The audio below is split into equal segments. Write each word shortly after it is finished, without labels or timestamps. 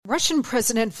Russian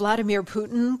President Vladimir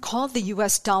Putin called the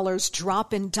U.S. dollar's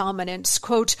drop in dominance,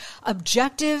 quote,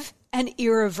 objective and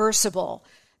irreversible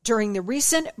during the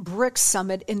recent BRICS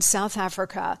summit in South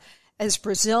Africa, as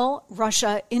Brazil,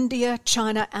 Russia, India,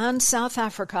 China, and South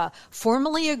Africa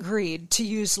formally agreed to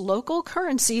use local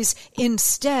currencies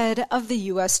instead of the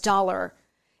U.S. dollar.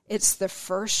 It's the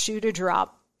first shoe to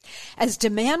drop. As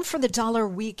demand for the dollar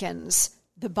weakens,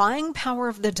 the buying power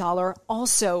of the dollar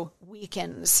also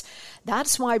weakens.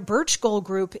 That's why Birch Gold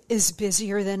Group is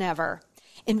busier than ever.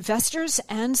 Investors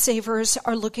and savers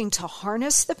are looking to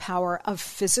harness the power of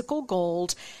physical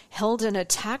gold held in a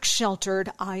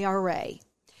tax-sheltered IRA.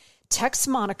 Text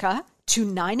Monica to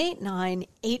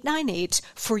 989-898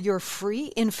 for your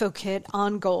free info kit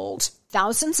on gold.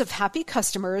 Thousands of happy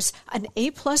customers, an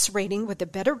A+ rating with the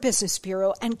Better Business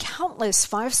Bureau, and countless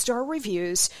 5-star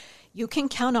reviews. You can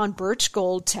count on Birch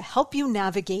Gold to help you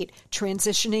navigate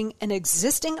transitioning an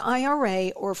existing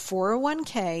IRA or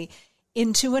 401k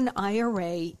into an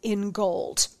IRA in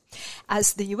gold.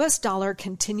 As the U.S. dollar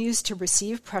continues to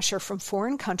receive pressure from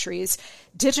foreign countries,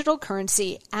 digital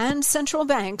currency, and central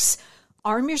banks,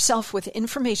 arm yourself with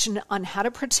information on how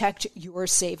to protect your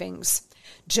savings.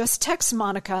 Just text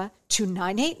Monica to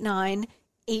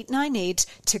 989-898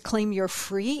 to claim your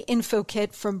free info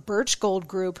kit from Birch Gold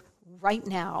Group right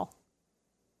now.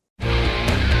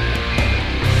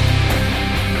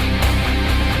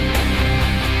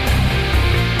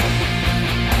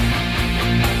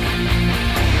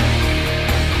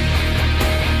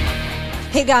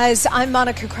 Hey guys, I'm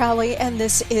Monica Crowley, and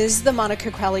this is the Monica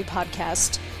Crowley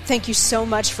Podcast. Thank you so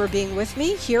much for being with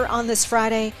me here on this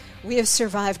Friday. We have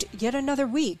survived yet another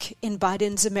week in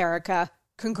Biden's America.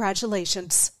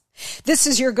 Congratulations. This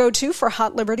is your go-to for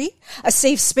Hot Liberty, a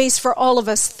safe space for all of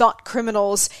us thought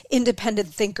criminals,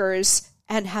 independent thinkers,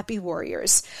 and happy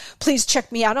warriors. Please check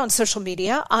me out on social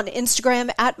media, on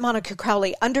Instagram at Monica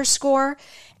Crowley _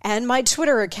 and my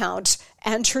Twitter account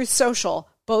and Truth Social.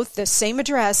 Both the same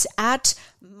address at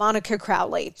Monica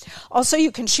Crowley. Also,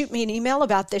 you can shoot me an email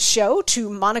about this show to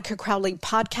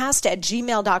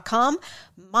monicacrowleypodcast@gmail.com,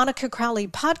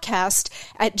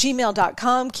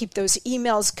 monicacrowleypodcast@gmail.com. Keep those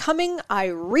emails coming. I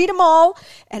read them all,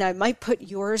 and I might put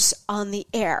yours on the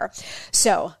air.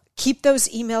 So keep those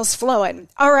emails flowing.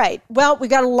 All right. Well, we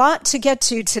got a lot to get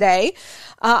to today.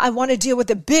 I want to deal with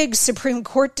the big Supreme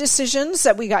Court decisions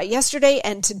that we got yesterday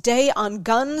and today on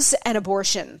guns and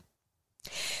abortion.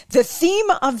 The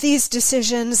theme of these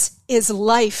decisions is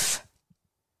life.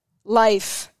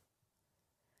 Life.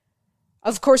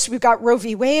 Of course, we've got Roe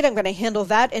v. Wade. I'm going to handle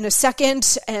that in a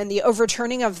second, and the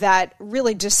overturning of that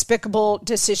really despicable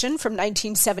decision from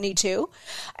 1972.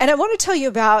 And I want to tell you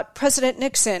about President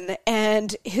Nixon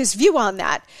and his view on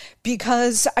that,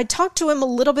 because I talked to him a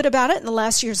little bit about it in the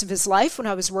last years of his life when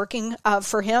I was working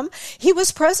for him. He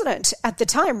was president at the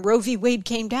time Roe v. Wade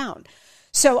came down.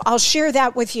 So I'll share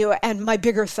that with you and my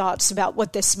bigger thoughts about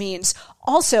what this means.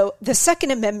 Also, the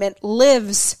Second Amendment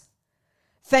lives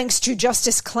thanks to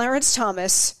Justice Clarence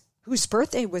Thomas, whose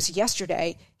birthday was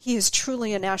yesterday. He is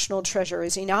truly a national treasure,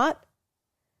 is he not?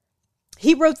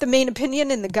 He wrote the main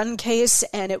opinion in the gun case,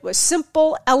 and it was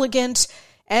simple, elegant,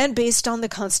 and based on the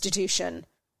Constitution.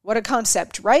 What a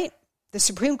concept, right? The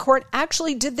Supreme Court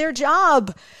actually did their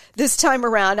job this time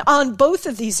around on both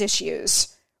of these issues.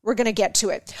 We're going to get to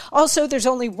it. Also, there's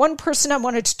only one person I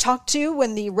wanted to talk to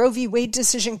when the Roe v. Wade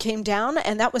decision came down,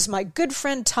 and that was my good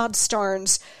friend Todd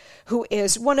Starnes, who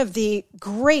is one of the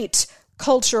great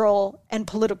cultural and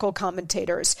political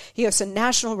commentators. He hosts a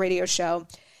national radio show,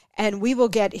 and we will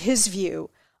get his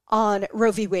view on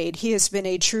Roe v. Wade. He has been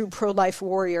a true pro-life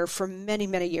warrior for many,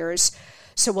 many years.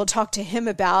 So we'll talk to him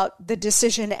about the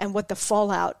decision and what the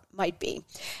fallout might be.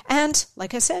 And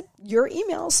like I said, your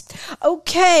emails.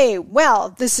 Okay,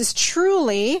 well, this is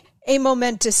truly a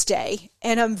momentous day,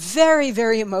 and I'm very,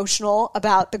 very emotional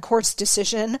about the court's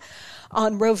decision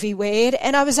on Roe v. Wade,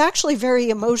 and I was actually very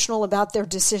emotional about their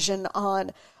decision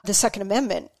on the Second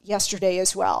Amendment yesterday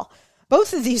as well.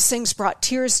 Both of these things brought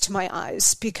tears to my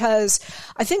eyes because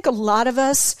I think a lot of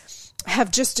us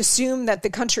have just assumed that the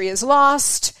country is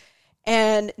lost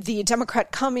and the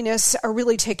Democrat communists are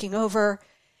really taking over.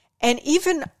 And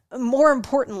even more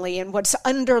importantly, and what's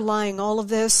underlying all of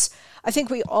this, I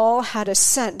think we all had a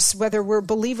sense, whether we're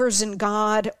believers in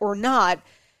God or not,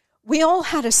 we all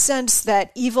had a sense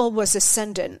that evil was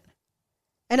ascendant.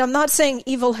 And I'm not saying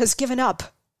evil has given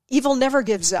up. Evil never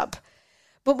gives up.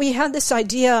 But we had this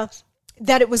idea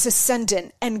that it was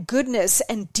ascendant, and goodness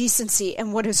and decency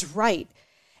and what is right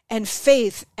and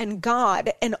faith and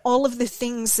God and all of the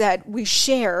things that we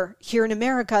share here in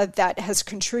America that has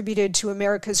contributed to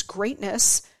America's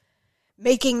greatness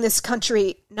making this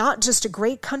country not just a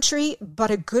great country,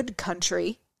 but a good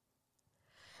country,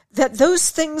 that those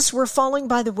things were falling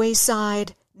by the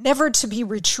wayside, never to be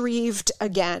retrieved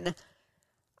again.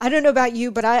 I don't know about you,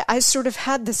 but I sort of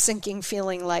had the sinking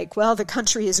feeling like, well, the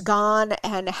country is gone,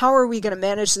 and how are we going to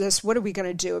manage this? What are we going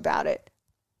to do about it?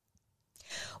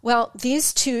 Well,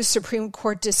 these two Supreme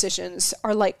Court decisions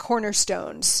are like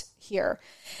cornerstones here,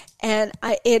 and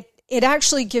it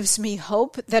actually gives me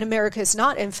hope that America is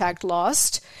not, in fact,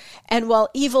 lost. And while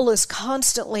evil is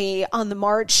constantly on the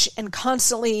march and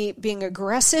constantly being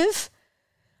aggressive,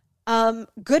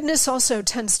 goodness also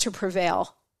tends to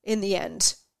prevail in the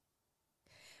end.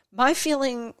 My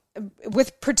feeling,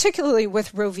 particularly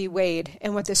with Roe v. Wade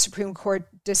and what the Supreme Court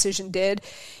decision did,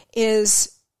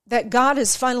 is that God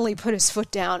has finally put his foot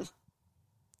down.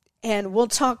 And we'll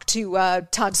talk to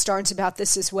Todd Starnes about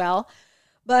this as well.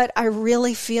 But I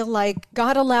really feel like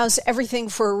God allows everything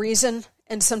for a reason,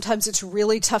 and sometimes it's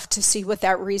really tough to see what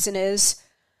that reason is.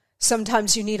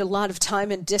 Sometimes you need a lot of time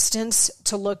and distance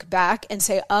to look back and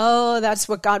say, oh, that's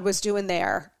what God was doing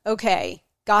there. Okay,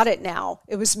 got it now.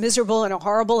 It was miserable and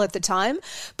horrible at the time,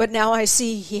 but now I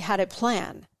see he had a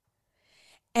plan.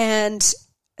 And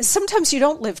sometimes you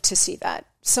don't live to see that.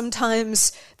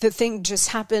 Sometimes the thing just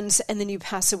happens and then you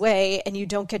pass away and you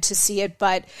don't get to see it.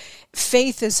 But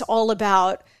faith is all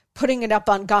about putting it up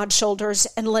on God's shoulders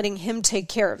and letting him take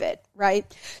care of it,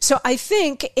 right? So I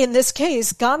think in this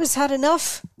case, God has had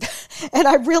enough. And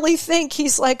I really think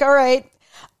he's like, all right,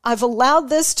 I've allowed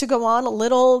this to go on a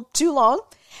little too long.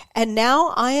 And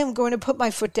now I am going to put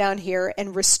my foot down here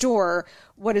and restore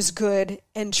what is good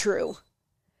and true.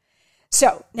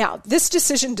 So now, this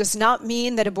decision does not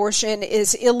mean that abortion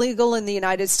is illegal in the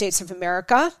United States of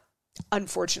America,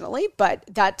 unfortunately, but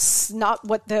that's not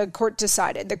what the court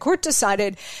decided. The court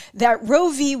decided that Roe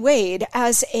v. Wade,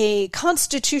 as a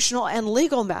constitutional and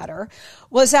legal matter,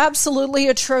 was absolutely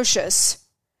atrocious.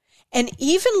 And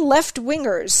even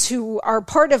left-wingers who are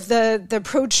part of the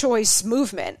pro-choice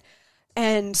movement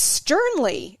and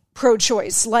sternly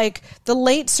pro-choice, like the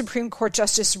late Supreme Court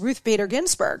Justice Ruth Bader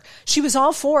Ginsburg. She was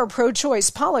all for pro-choice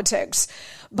politics,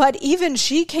 but even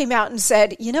she came out and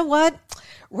said, you know what?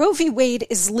 Roe v. Wade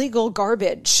is legal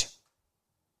garbage.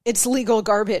 It's legal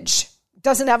garbage.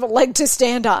 Doesn't have a leg to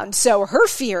stand on. So her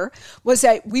fear was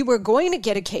that we were going to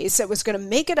get a case that was going to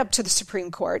make it up to the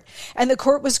Supreme Court, and the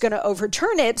court was going to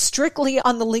overturn it strictly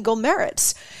on the legal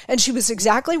merits. And she was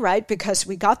exactly right, because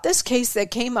we got this case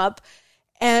that came up,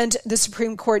 and the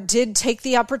Supreme Court did take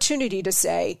the opportunity to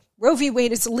say, Roe v.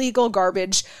 Wade is legal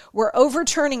garbage. We're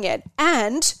overturning it.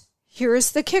 And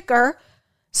here's the kicker.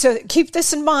 So keep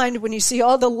this in mind when you see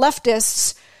all the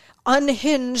leftists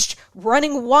unhinged,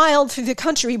 running wild through the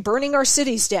country, burning our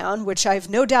cities down, which I have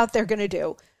no doubt they're going to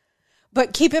do.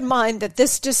 But keep in mind that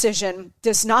this decision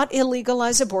does not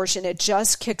illegalize abortion. It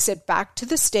just kicks it back to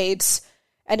the states.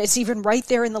 And it's even right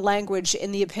there in the language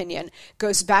in the opinion,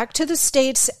 goes back to the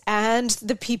states and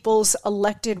the people's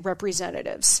elected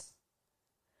representatives.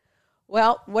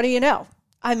 Well, what do you know?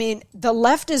 I mean, the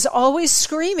left is always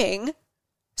screaming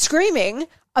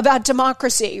about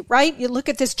democracy, right? You look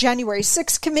at this January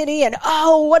 6th committee and,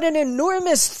 oh, what an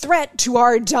enormous threat to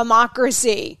our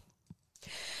democracy.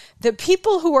 The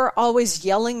people who are always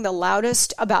yelling the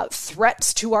loudest about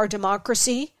threats to our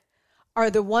democracy are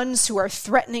the ones who are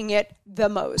threatening it the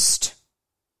most.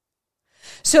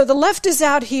 So the left is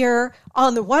out here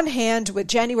on the one hand with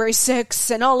January 6th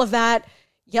and all of that,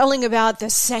 yelling about the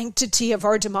sanctity of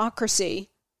our democracy.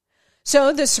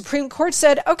 So the Supreme Court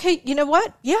said, okay, you know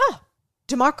what? Yeah,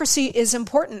 democracy is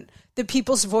important. The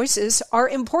people's voices are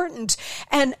important.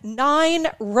 And 9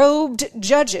 robed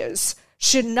judges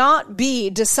should not be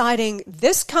deciding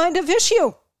this kind of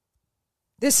issue.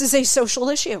 This is a social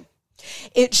issue.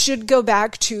 It should go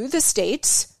back to the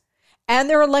states and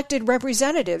their elected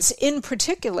representatives, in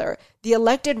particular, the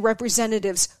elected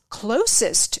representatives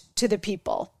closest to the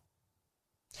people.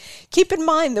 Keep in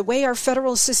mind the way our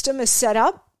federal system is set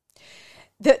up.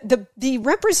 The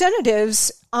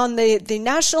representatives on the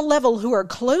national level who are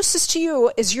closest to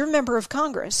you is your member of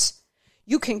Congress.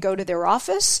 You can go to their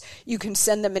office, you can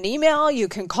send them an email, you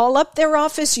can call up their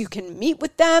office, you can meet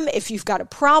with them. If you've got a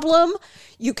problem,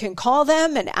 you can call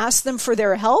them and ask them for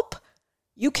their help.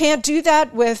 You can't do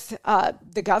that with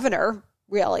the governor,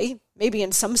 really. Maybe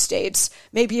in some states.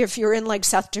 Maybe if you're in like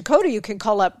South Dakota, you can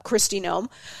call up Kristi Noem.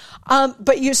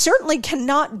 But you certainly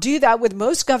cannot do that with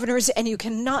most governors, and you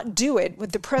cannot do it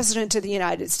with the President of the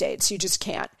United States. You just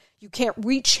can't. You can't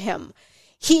reach him.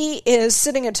 He is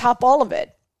sitting atop all of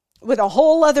it, with a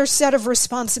whole other set of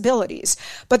responsibilities.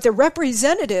 But the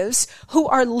representatives who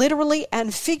are literally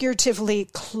and figuratively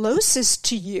closest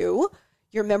to you,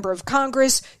 your member of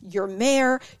Congress, your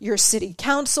mayor, your city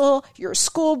council, your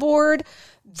school board.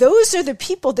 Those are the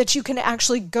people that you can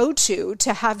actually go to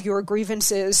have your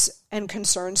grievances and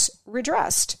concerns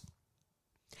redressed.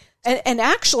 And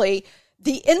actually,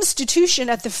 the institution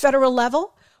at the federal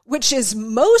level, which is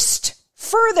most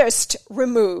furthest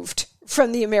removed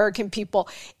from the American people,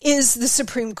 is the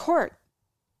Supreme Court.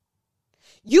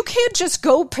 You can't just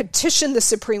go petition the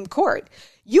Supreme Court.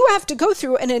 You have to go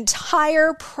through an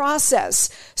entire process,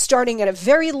 starting at a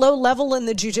very low level in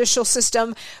the judicial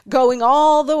system, going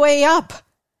all the way up.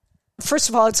 First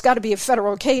of all, it's got to be a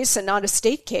federal case and not a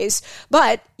state case,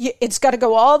 but it's got to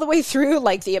go all the way through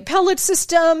like the appellate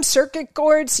system, circuit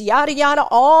courts, yada, yada,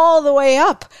 all the way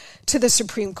up to the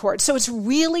Supreme Court. So it's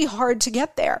really hard to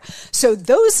get there. So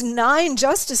those 9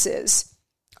 justices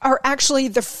are actually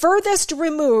the furthest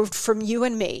removed from you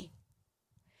and me.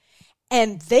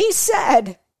 And they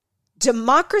said,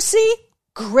 democracy,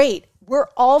 great. We're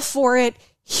all for it.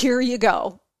 Here you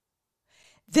go.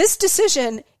 This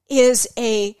decision is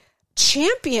a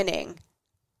championing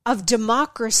of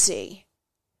democracy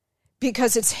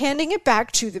because it's handing it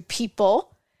back to the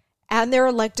people and their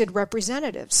elected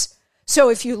representatives. So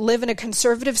if you live in a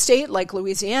conservative state like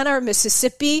Louisiana or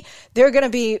Mississippi, they're going to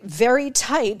be very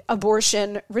tight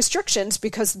abortion restrictions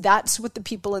because that's what the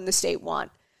people in the state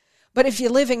want. But if you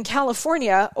live in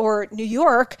California or New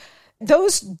York,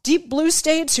 those deep blue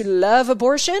states who love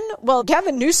abortion, well,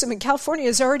 Gavin Newsom in California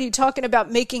is already talking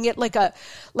about making it like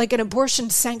an abortion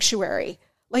sanctuary.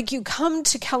 Like you come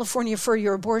to California for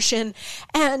your abortion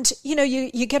and,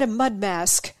 you get a mud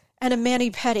mask and a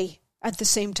mani-pedi at the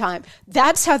same time.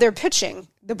 That's how they're pitching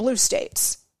the blue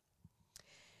states.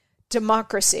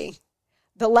 Democracy.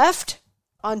 The left,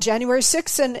 on January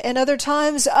 6th and other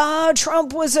times,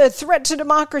 Trump was a threat to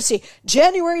democracy.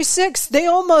 January 6th, they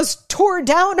almost tore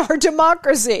down our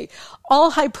democracy.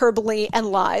 All hyperbole and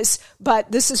lies,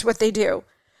 but this is what they do.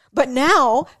 But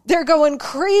now they're going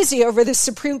crazy over this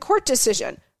Supreme Court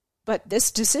decision. But this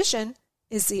decision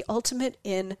is the ultimate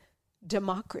in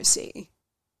democracy.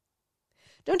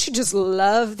 Don't you just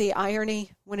love the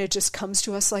irony when it just comes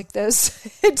to us like this?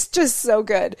 It's just so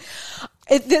good.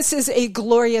 This is a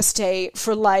glorious day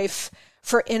for life,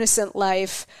 for innocent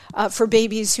life, for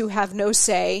babies who have no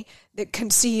say, that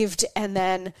conceived and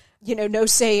then, no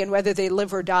say in whether they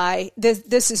live or die.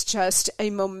 This is just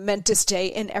a momentous day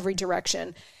in every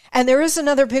direction. And there is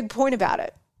another big point about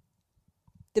it.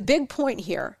 The big point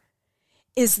here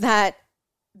is that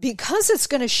because it's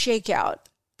going to shake out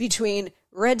between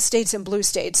red states and blue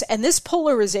states, and this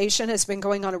polarization has been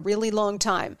going on a really long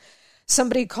time.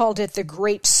 Somebody called it the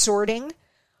great sorting,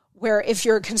 where if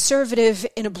you're a conservative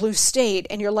in a blue state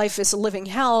and your life is a living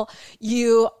hell,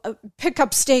 you pick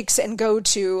up stakes and go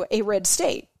to a red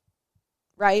state,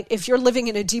 right? If you're living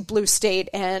in a deep blue state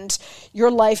and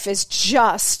your life is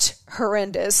just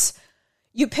horrendous,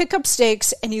 you pick up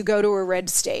stakes and you go to a red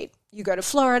state. You go to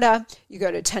Florida, you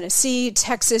go to Tennessee,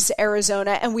 Texas,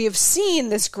 Arizona, and we have seen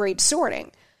this great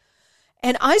sorting.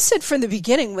 And I said from the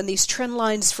beginning, when these trend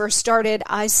lines first started,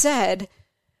 I said,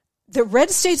 the red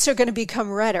states are going to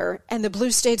become redder and the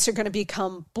blue states are going to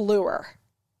become bluer.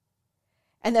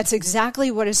 And that's exactly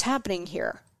what is happening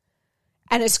here.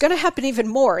 And it's going to happen even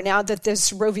more now that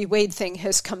this Roe v. Wade thing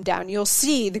has come down. You'll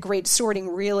see the great sorting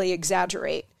really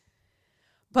exaggerate.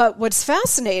 But what's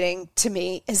fascinating to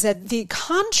me is that the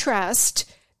contrast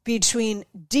between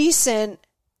decent,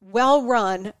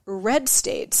 well-run red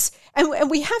states,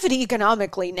 and we have it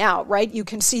economically now, right? You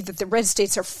can see that the red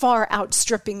states are far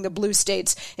outstripping the blue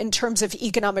states in terms of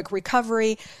economic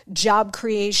recovery, job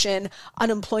creation,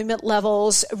 unemployment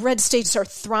levels. Red states are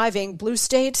thriving, blue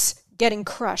states getting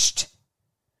crushed.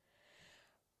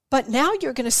 But now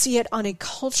you're going to see it on a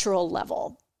cultural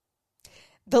level.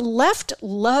 The left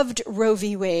loved Roe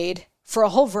v. Wade for a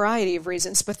whole variety of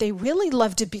reasons, but they really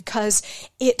loved it because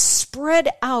it spread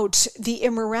out the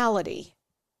immorality.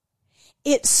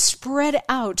 It spread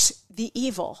out the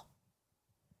evil.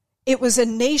 It was a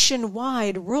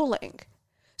nationwide ruling.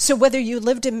 So whether you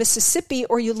lived in Mississippi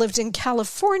or you lived in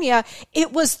California,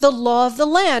 it was the law of the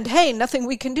land. Hey, nothing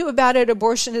we can do about it.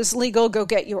 Abortion is legal. Go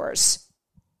get yours.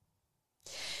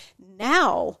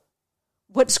 Now,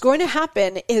 what's going to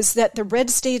happen is that the red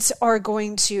states are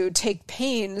going to take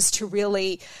pains to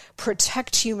really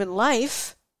protect human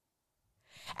life,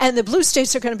 and the blue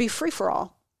states are going to be free for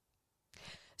all.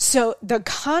 So the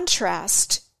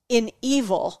contrast in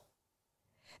evil,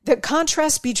 the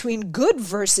contrast between good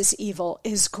versus evil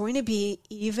is going to be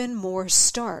even more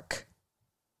stark.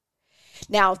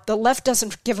 Now, the left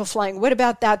doesn't give a flying whit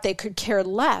about that. They could care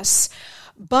less.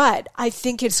 But I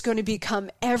think it's going to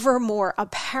become ever more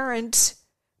apparent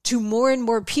to more and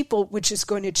more people, which is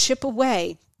going to chip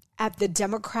away at the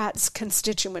Democrats'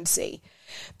 constituency.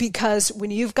 Because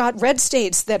when you've got red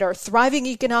states that are thriving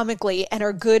economically and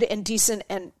are good and decent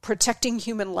and protecting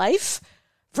human life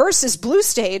versus blue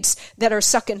states that are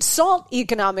sucking salt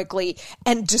economically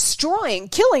and destroying,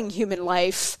 killing human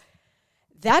life,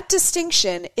 that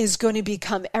distinction is going to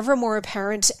become ever more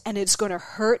apparent, and it's going to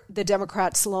hurt the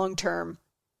Democrats long term,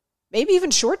 maybe even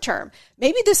short term.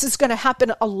 Maybe this is going to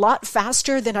happen a lot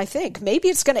faster than I think. Maybe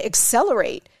it's going to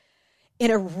accelerate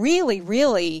in a really,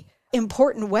 really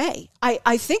important way.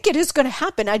 I think it is going to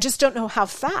happen. I just don't know how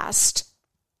fast.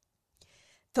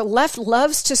 The left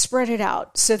loves to spread it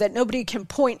out so that nobody can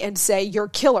point and say, you're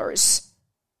killers,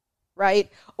 right?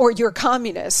 Or you're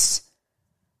communists.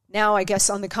 Now, I guess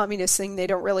on the communist thing, they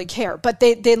don't really care. But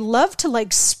they love to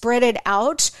like spread it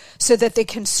out so that they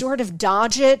can sort of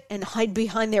dodge it and hide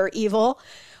behind their evil.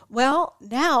 Well,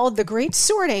 now the great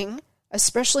sorting,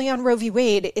 especially on Roe v.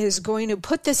 Wade, is going to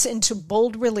put this into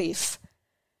bold relief.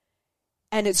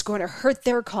 And it's going to hurt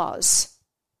their cause.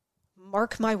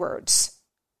 Mark my words.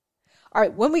 All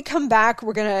right, when we come back,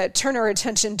 we're going to turn our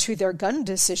attention to their gun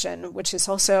decision, which is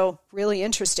also really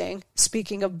interesting.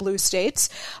 Speaking of blue states,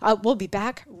 we'll be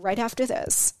back right after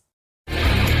this.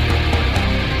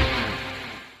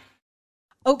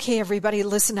 Okay, everybody,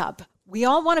 listen up. We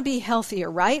all want to be healthier,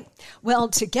 right? Well,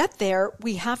 to get there,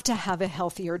 we have to have a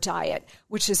healthier diet,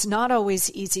 which is not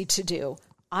always easy to do.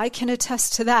 I can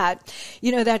attest to that.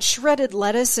 You know, that shredded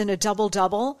lettuce in a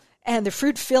double-double and the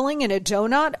fruit filling in a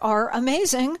donut are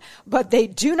amazing, but they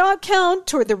do not count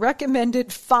toward the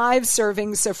recommended 5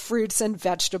 servings of fruits and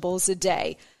vegetables a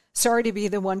day. Sorry to be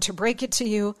the one to break it to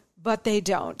you, but they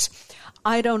don't.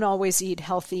 I don't always eat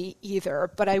healthy either,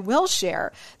 but I will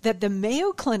share that the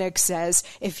Mayo Clinic says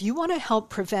if you want to help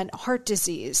prevent heart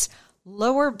disease,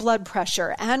 lower blood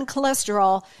pressure, and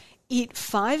cholesterol, eat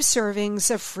 5 servings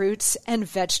of fruits and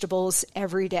vegetables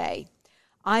every day.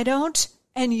 I don't,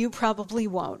 and you probably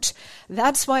won't.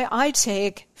 That's why I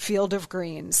take Field of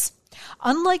Greens.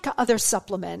 Unlike other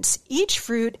supplements, each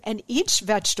fruit and each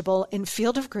vegetable in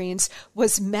Field of Greens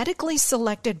was medically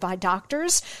selected by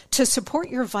doctors to support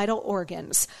your vital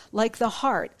organs, like the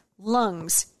heart,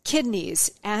 lungs,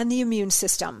 kidneys, and the immune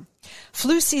system.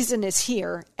 Flu season is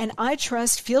here, and I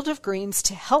trust Field of Greens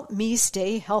to help me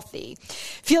stay healthy.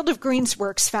 Field of Greens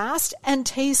works fast and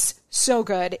tastes so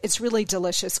good. It's really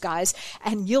delicious, guys,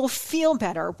 and you'll feel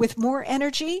better with more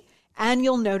energy, and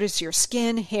you'll notice your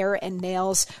skin, hair, and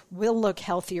nails will look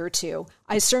healthier too.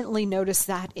 I certainly noticed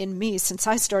that in me since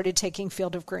I started taking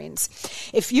Field of Greens.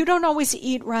 If you don't always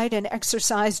eat right and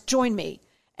exercise, join me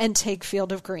and take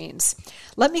Field of Greens.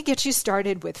 Let me get you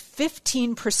started with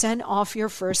 15% off your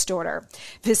first order.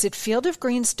 Visit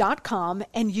fieldofgreens.com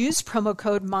and use promo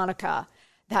code Monica.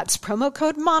 That's promo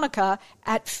code Monica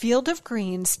at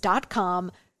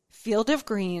fieldofgreens.com,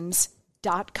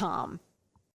 fieldofgreens.com.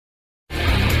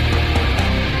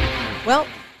 Well,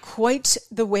 quite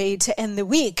the way to end the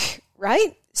week,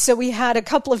 right? So we had a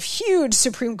couple of huge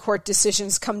Supreme Court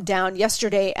decisions come down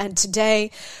yesterday and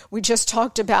today. We just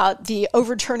talked about the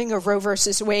overturning of Roe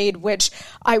versus Wade, which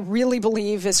I really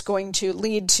believe is going to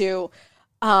lead to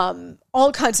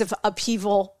all kinds of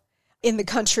upheaval in the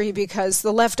country because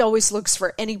the left always looks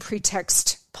for any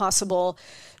pretext possible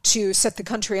to set the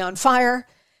country on fire.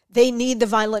 They need the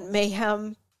violent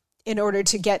mayhem in order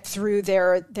to get through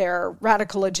their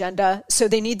radical agenda. So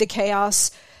they need the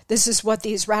chaos. This is what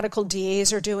these radical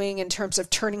DAs are doing in terms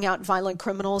of turning out violent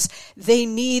criminals. They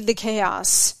need the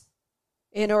chaos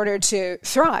in order to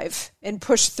thrive and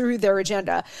push through their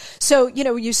agenda. So, you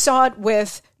know, you saw it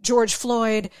with George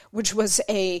Floyd, which was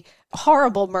a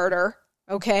horrible murder,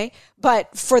 okay?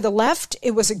 But for the left,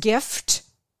 it was a gift.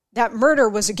 That murder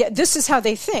was a gift. This is how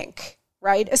they think,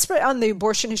 right? Especially on the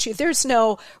abortion issue, there's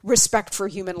no respect for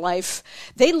human life.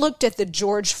 They looked at the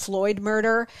George Floyd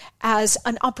murder as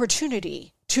an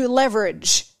opportunity to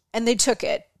leverage, and they took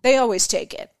it. They always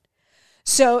take it.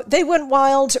 So they went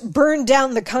wild, burned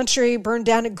down the country, burned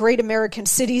down great American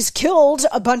cities, killed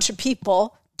a bunch of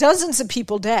people, dozens of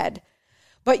people dead.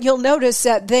 But you'll notice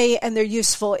that they and their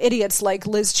useful idiots like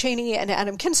Liz Cheney and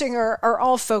Adam Kinzinger are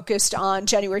all focused on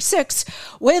January 6th,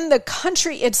 when the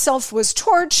country itself was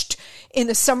torched in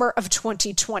the summer of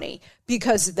 2020,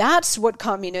 because that's what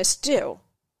communists do.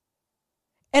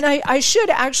 And I should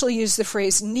actually use the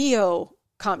phrase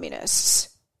neo-communists,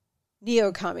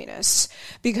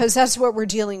 because that's what we're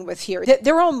dealing with here.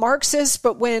 They're all Marxists,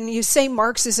 but when you say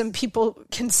Marxism, people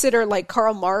consider like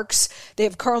Karl Marx. They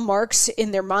have Karl Marx in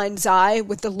their mind's eye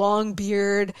with the long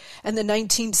beard and the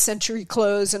 19th century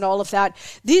clothes and all of that.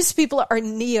 These people are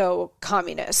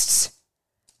neo-communists.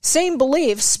 Same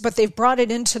beliefs, but they've brought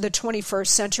it into the 21st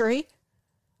century,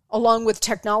 along with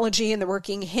technology, and they're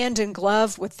working hand in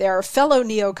glove with their fellow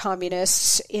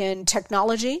neo-communists in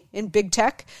technology, in big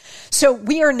tech. So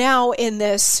we are now in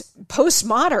this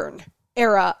postmodern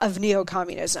era of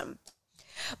neo-communism.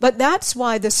 But that's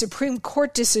why the Supreme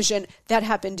Court decision that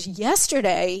happened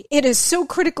yesterday, it is so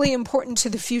critically important to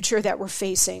the future that we're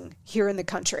facing here in the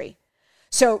country.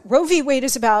 So Roe v. Wade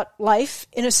is about life,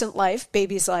 innocent life,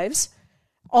 babies' lives.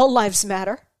 All lives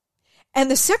matter. And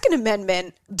the Second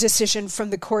Amendment decision from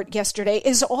the court yesterday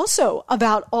is also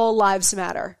about all lives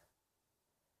matter.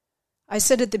 I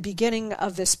said at the beginning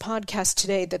of this podcast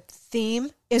today that the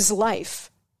theme is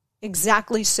life.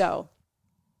 Exactly so.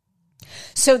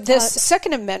 So this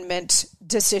Second Amendment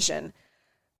decision,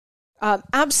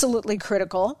 absolutely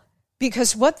critical,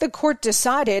 because what the court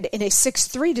decided in a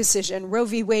 6-3 decision, Roe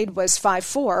v. Wade was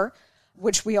 5-4,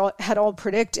 which we had all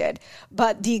predicted,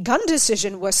 but the gun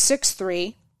decision was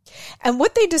 6-3. And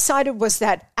what they decided was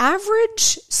that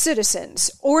average citizens,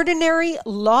 ordinary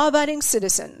law-abiding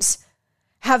citizens,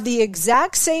 have the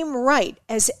exact same right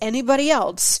as anybody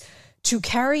else to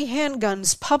carry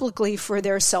handguns publicly for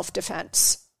their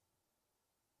self-defense.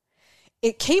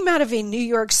 It came out of a New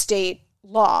York State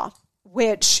law,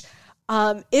 which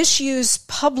issues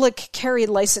public carry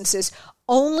licenses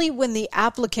only when the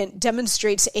applicant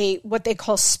demonstrates what they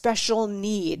call special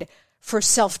need for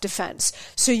self-defense.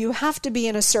 So you have to be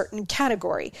in a certain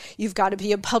category. You've got to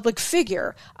be a public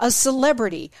figure, a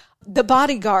celebrity, the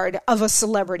bodyguard of a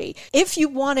celebrity. If you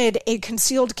wanted a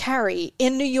concealed carry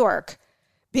in New York,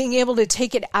 being able to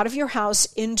take it out of your house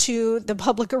into the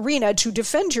public arena to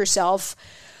defend yourself,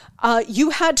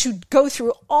 you had to go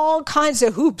through all kinds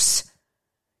of hoops.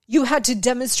 You had to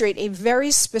demonstrate a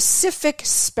very specific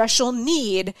special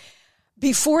need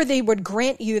before they would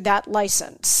grant you that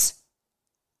license.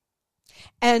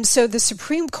 And so the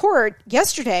Supreme Court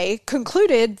yesterday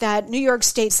concluded that New York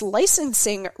State's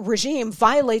licensing regime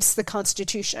violates the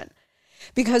Constitution.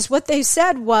 Because what they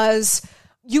said was,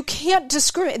 you can't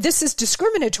discriminate. This is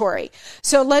discriminatory.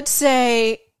 So let's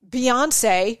say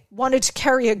Beyonce wanted to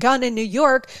carry a gun in New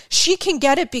York. She can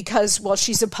get it because, well,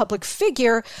 she's a public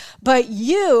figure. But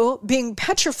you, being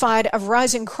petrified of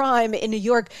rising crime in New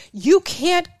York, you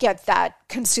can't get that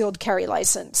concealed carry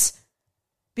license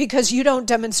because you don't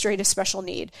demonstrate a special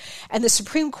need. And the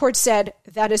Supreme Court said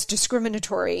that is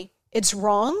discriminatory. It's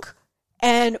wrong,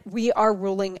 and we are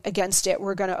ruling against it.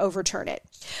 We're going to overturn it.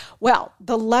 Well,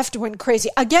 the left went crazy.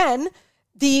 Again,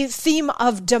 the theme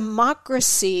of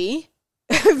democracy,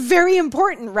 very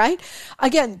important, right?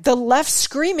 Again, the left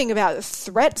screaming about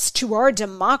threats to our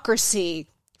democracy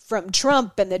from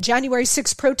Trump and the January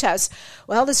 6th protests.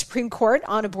 Well, the Supreme Court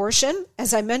on abortion,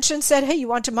 as I mentioned, said, hey, you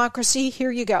want democracy? Here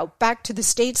you go. Back to the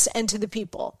states and to the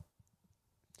people.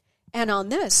 And on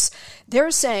this,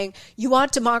 they're saying, you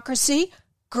want democracy?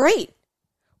 Great.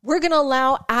 We're going to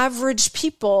allow average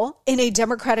people in a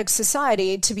democratic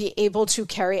society to be able to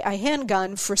carry a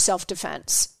handgun for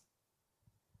self-defense.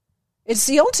 It's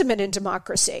the ultimate in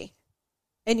democracy.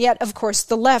 And yet, of course,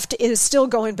 the left is still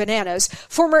going bananas.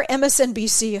 Former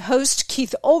MSNBC host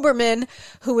Keith Olbermann,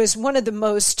 who is one of the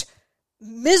most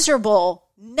miserable,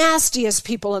 nastiest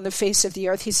people on the face of the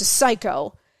earth, he's a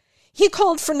psycho, he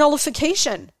called for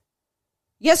nullification.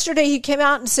 Yesterday, he came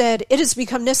out and said, it has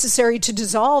become necessary to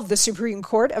dissolve the Supreme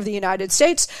Court of the United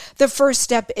States. The first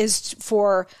step is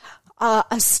for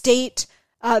a state.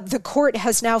 The court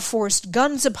has now forced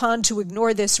guns upon to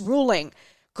ignore this ruling.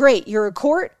 Great, you're a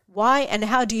court. Why and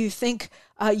how do you think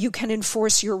you can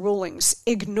enforce your rulings?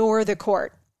 Ignore the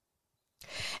court.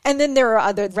 And then there are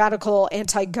other radical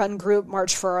anti-gun group,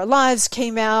 March for Our Lives,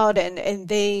 came out and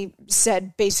they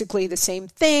said basically the same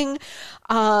thing.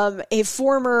 A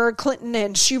former Clinton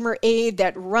and Schumer aide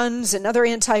that runs another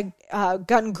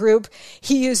anti-gun group,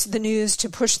 he used the news to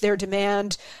push their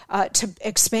demand to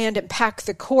expand and pack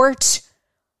the court.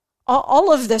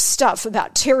 All of this stuff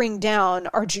about tearing down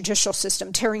our judicial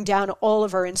system, tearing down all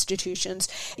of our institutions.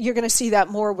 You're going to see that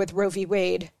more with Roe v.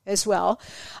 Wade as well.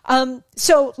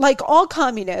 So like all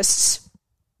communists,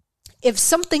 if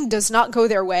something does not go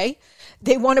their way,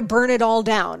 they want to burn it all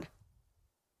down,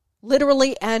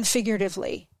 literally and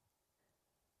figuratively,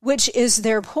 which is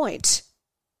their point.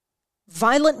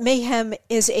 Violent mayhem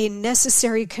is a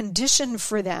necessary condition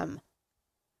for them.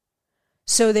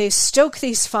 So they stoke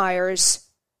these fires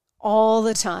all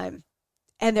the time.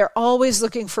 And they're always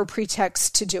looking for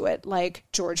pretexts to do it, like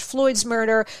George Floyd's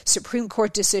murder, Supreme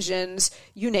Court decisions,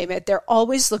 you name it. They're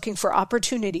always looking for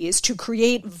opportunities to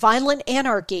create violent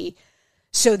anarchy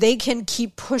so they can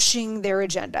keep pushing their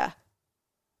agenda.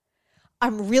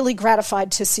 I'm really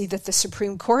gratified to see that the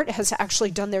Supreme Court has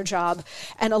actually done their job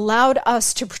and allowed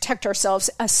us to protect ourselves,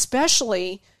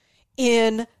 especially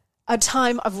in a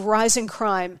time of rising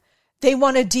crime. They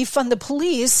want to defund the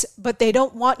police, but they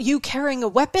don't want you carrying a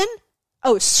weapon?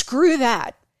 Oh, screw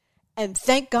that. And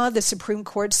thank God the Supreme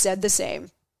Court said the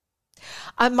same.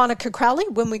 I'm Monica Crowley.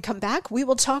 When we come back, we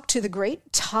will talk to the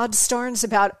great Todd Starnes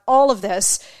about all of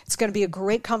this. It's going to be a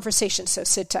great conversation, so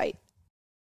sit tight.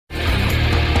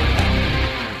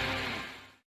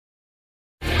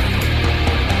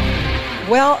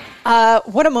 Well,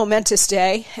 what a momentous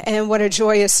day and what a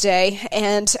joyous day.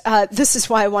 And this is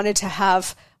why I wanted to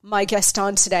have my guest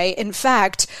on today. In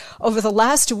fact, over the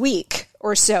last week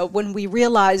or so, when we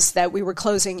realized that we were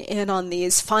closing in on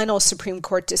these final Supreme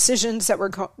Court decisions that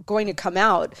were going to come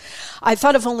out, I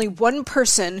thought of only one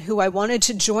person who I wanted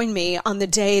to join me on the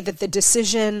day that the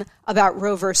decision about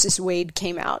Roe versus Wade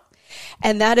came out.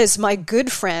 And that is my good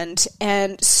friend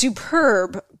and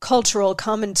superb cultural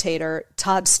commentator,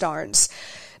 Todd Starnes.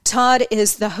 Todd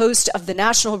is the host of the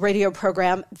national radio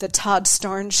program, The Todd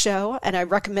Starnes Show, and I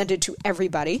recommend it to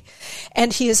everybody.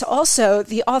 And he is also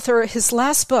the author of his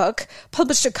last book,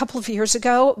 published a couple of years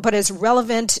ago, but as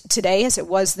relevant today as it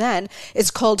was then.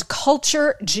 It's called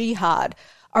Culture Jihad,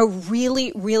 a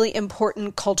really, really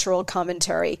important cultural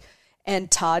commentary.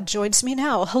 And Todd joins me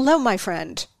now. Hello, my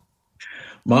friend.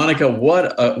 Monica,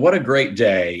 what a great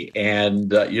day.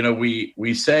 And,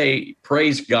 we say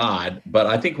praise God, but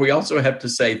I think we also have to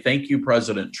say thank you,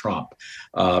 President Trump,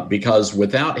 because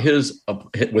without his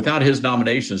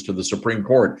nominations to the Supreme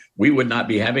Court, we would not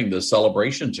be having this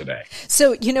celebration today.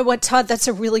 So, you know what, Todd, that's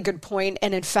a really good point.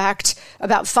 And in fact,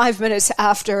 about 5 minutes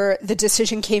after the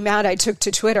decision came out, I took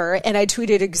to Twitter and I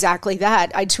tweeted exactly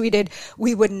that. I tweeted,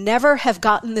 we would never have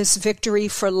gotten this victory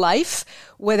for life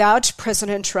without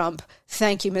President Trump.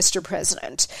 Thank you, Mr.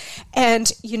 President. And,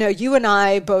 you and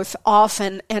I both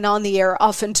often and on the air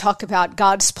often talk about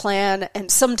God's plan,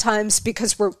 and sometimes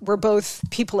because we're both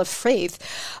people of faith,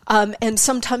 and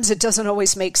sometimes it doesn't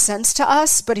always make sense to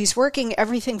us, but he's working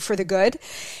everything for the good.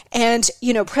 And,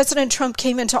 President Trump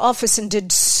came into office and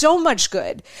did so much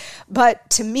good. But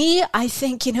to me, I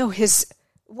think, his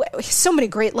so many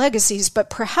great legacies, but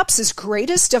perhaps his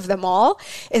greatest of them all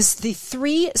is the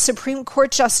 3 Supreme Court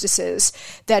justices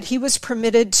that he was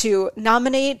permitted to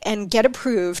nominate and get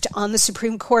approved on the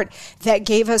Supreme Court that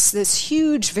gave us this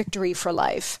huge victory for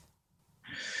life.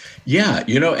 Yeah,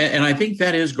 and I think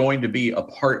that is going to be a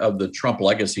part of the Trump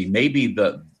legacy, maybe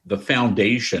the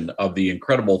foundation of the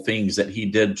incredible things that he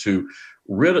did to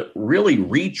really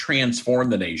re-transform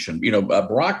the nation.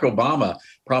 Barack Obama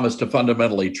promised to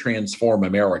fundamentally transform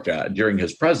America during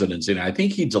his presidency, and I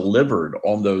think he delivered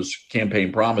on those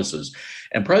campaign promises.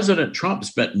 And President Trump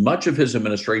spent much of his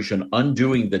administration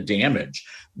undoing the damage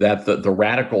that the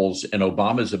radicals in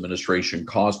Obama's administration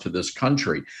caused to this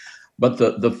country. But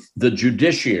the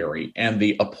judiciary and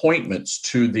the appointments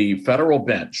to the federal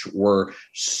bench were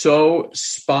so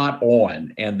spot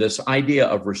on, and this idea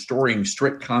of restoring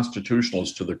strict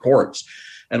constitutionalism to the courts.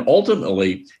 And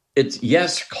ultimately,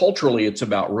 culturally, it's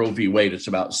about Roe v. Wade. It's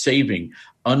about saving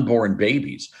unborn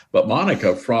babies. But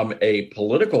Monica, from a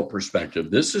political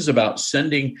perspective, this is about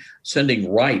sending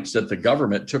rights that the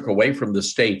government took away from the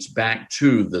states back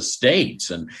to the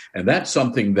states. And that's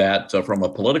something that from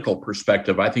a political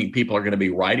perspective, I think people are going to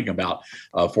be writing about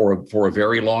for a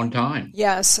very long time.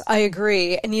 Yes, I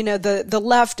agree. And, the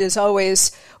left is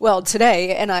always,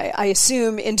 today, and I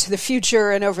assume into the future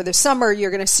and over the summer,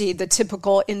 you're going to see the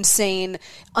typical insane,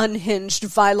 unhinged,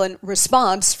 violent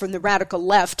response from the radical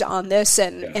left on this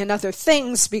and other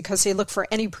things, because they look for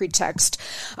any pretext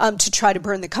to try to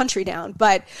burn the country down.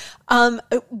 But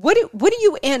what do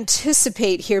you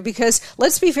anticipate here? Because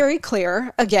let's be very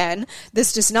clear, again,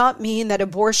 this does not mean that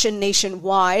abortion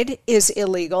nationwide is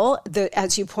illegal.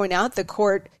 As you point out, the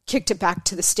court kicked it back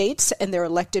to the states and their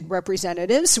elected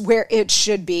representatives where it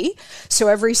should be. So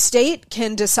every state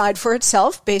can decide for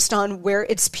itself based on where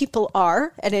its people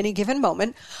are at any given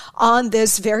moment on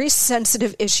this very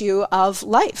sensitive issue of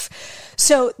life.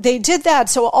 So they did that.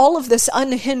 So all of this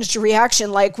unhinged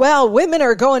reaction, like, women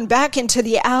are going back into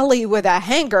the alley with a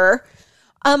hanger,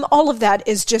 all of that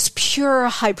is just pure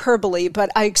hyperbole, but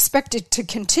I expect it to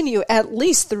continue at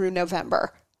least through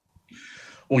November.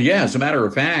 Well, yeah, as a matter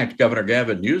of fact, Governor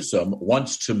Gavin Newsom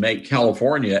wants to make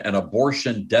California an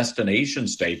abortion destination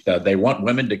state. They want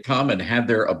women to come and have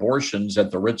their abortions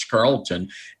at the Ritz-Carlton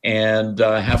and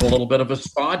have a little bit of a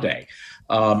spa day.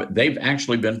 They've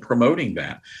actually been promoting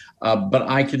that. But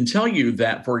I can tell you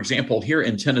that, for example, here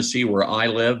in Tennessee, where I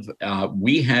live,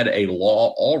 we had a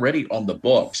law already on the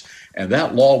books, and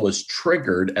that law was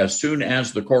triggered as soon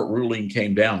as the court ruling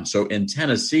came down. So in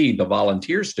Tennessee, the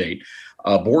volunteer state,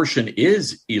 abortion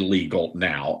is illegal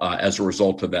now as a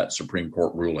result of that Supreme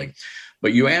Court ruling.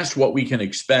 But you asked what we can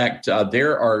expect.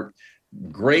 There are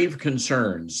grave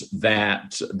concerns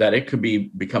that it could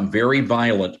become very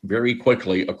violent very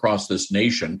quickly across this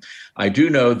nation. I do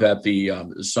know that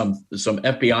some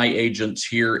FBI agents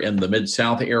here in the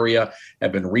Mid-South area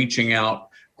have been reaching out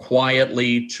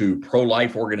quietly to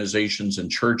pro-life organizations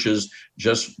and churches,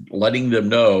 just letting them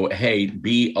know, hey,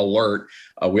 be alert.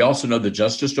 We also know the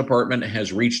Justice Department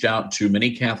has reached out to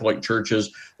many Catholic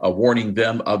churches, warning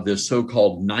them of this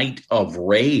so-called night of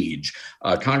rage.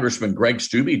 Congressman Greg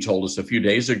Steube told us a few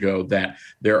days ago that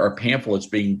there are pamphlets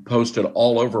being posted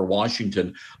all over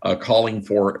Washington calling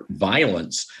for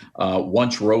violence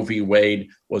once Roe v. Wade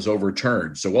was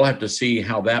overturned. So we'll have to see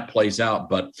how that plays out.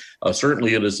 But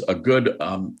certainly it is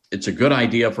it's a good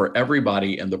idea for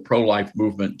everybody in the pro-life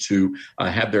movement to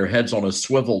have their heads on a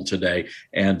swivel today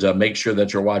and make sure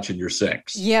that you're watching your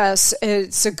six. Yes,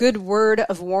 it's a good word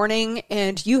of warning.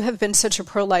 And you have been such a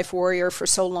pro-life warrior for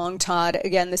so long, Todd.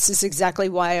 Again, this is exactly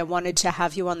why I wanted to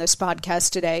have you on this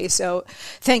podcast today. So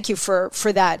thank you for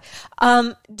that.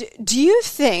 Do you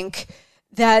think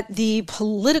that the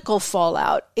political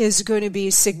fallout is going to be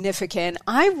significant?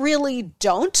 I really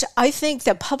don't. I think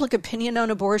that public opinion on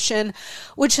abortion,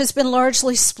 which has been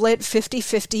largely split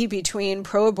 50-50 between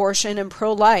pro-abortion and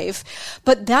pro-life,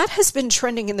 but that has been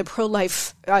trending in the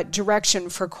pro-life direction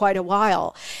for quite a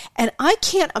while. And I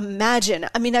can't imagine,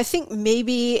 I think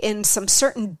maybe in some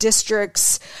certain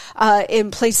districts,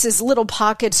 in places, little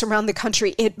pockets around the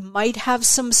country, it might have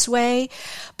some sway.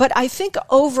 But I think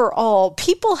overall,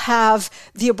 people have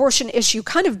the abortion issue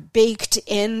kind of baked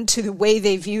into the way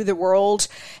they view the world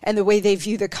and the way they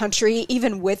view the country,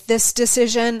 even with this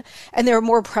decision. And there are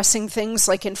more pressing things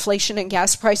like inflation and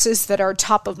gas prices that are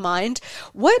top of mind.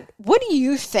 What do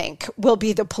you think will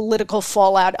be the political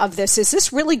fallout of this? Is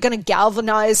this really going to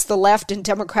galvanize the left and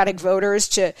Democratic voters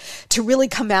to really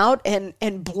come out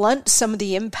and blunt some of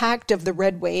the impact of the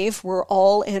red wave we're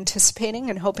all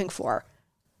anticipating and hoping for?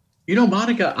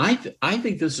 Monica, I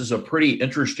think this is a pretty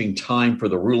interesting time for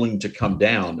the ruling to come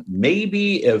down.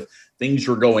 Maybe if things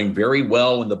were going very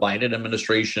well in the Biden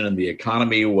administration and the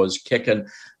economy was kicking,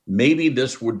 maybe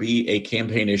this would be a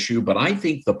campaign issue. But I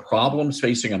think the problems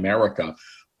facing America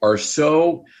are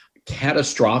so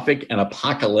catastrophic and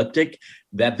apocalyptic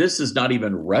that this is not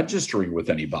even registering with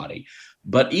anybody.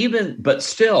 But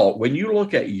still, when you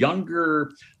look at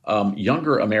younger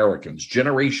Americans,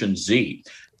 Generation Z,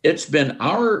 it's been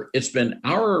our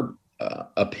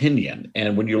opinion.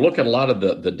 And when you look at a lot of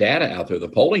the data out there, the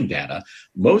polling data,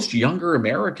 most younger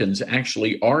Americans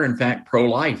actually are, in fact,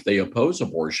 pro-life. They oppose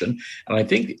abortion. And I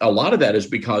think a lot of that is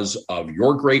because of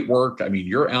your great work.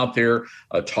 You're out there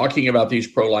talking about these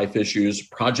pro-life issues.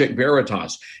 Project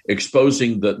Veritas,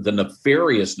 exposing the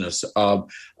nefariousness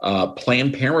of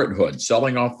Planned Parenthood,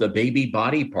 selling off the baby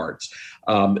body parts.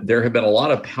 There have been a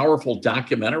lot of powerful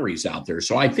documentaries out there.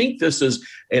 So I think there's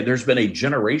been a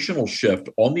generational shift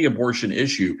on the abortion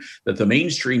issue that the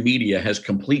mainstream media has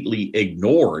completely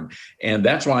ignored. And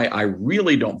that's why I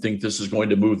really don't think this is going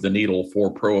to move the needle for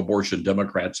pro-abortion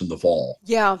Democrats in the fall.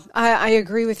 Yeah, I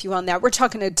agree with you on that. We're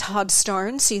talking to Todd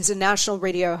Starnes. He's a national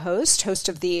radio host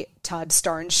of the Todd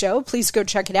Starnes Show. Please go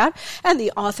check it out. And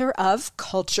the author of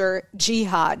Culture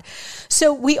Jihad.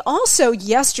 So we also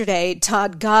yesterday,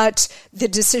 Todd, got the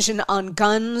decision on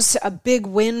guns, a big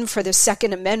win for the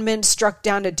Second Amendment, struck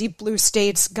down a deep blue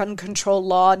state's gun control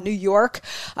law, New York,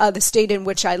 the state in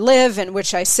which I live and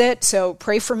which I sit. So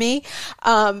pray for me.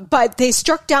 But they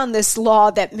struck down this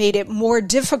law that made it more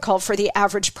difficult for the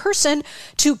average person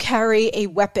to carry a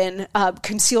weapon,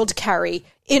 concealed carry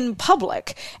in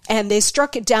public. And they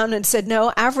struck it down and said,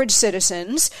 no, average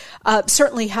citizens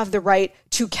certainly have the right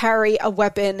to carry a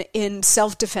weapon in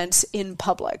self-defense in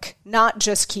public, not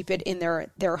just keep it in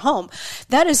their home.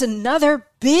 That is another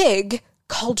big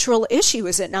cultural issue,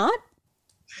 is it not?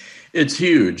 It's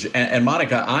huge. And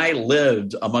Monica, I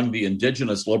lived among the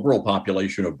indigenous liberal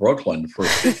population of Brooklyn for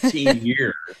 15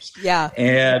 years. Yeah.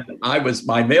 And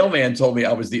my mailman told me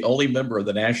I was the only member of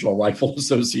the National Rifle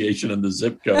Association in the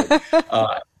zip code.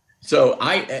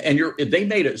 They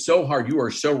made it so hard. You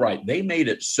are so right. They made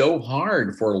it so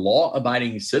hard for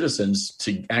law-abiding citizens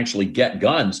to actually get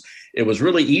guns. It was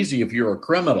really easy if you're a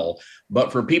criminal,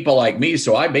 but for people like me,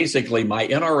 so my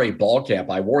NRA ball cap,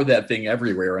 I wore that thing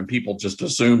everywhere and people just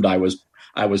assumed I was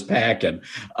I was packing.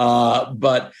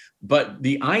 But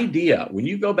the idea, when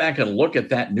you go back and look at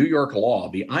that New York law,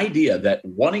 the idea that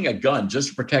wanting a gun just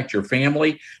to protect your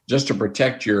family, just to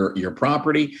protect your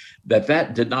property,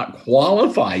 that did not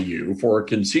qualify you for a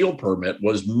concealed permit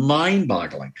was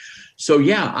mind-boggling. So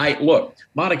yeah, look,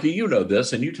 Monica, you know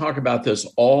this, and you talk about this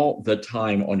all the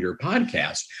time on your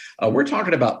podcast. We're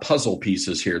talking about puzzle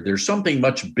pieces here. There's something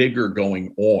much bigger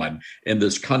going on in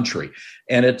this country,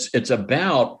 and it's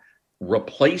about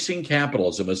replacing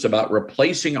capitalism. It's about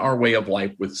replacing our way of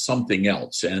life with something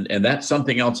else. And that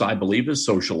something else, I believe, is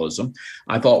socialism.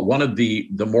 I thought one of the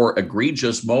more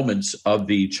egregious moments of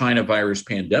the China virus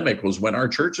pandemic was when our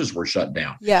churches were shut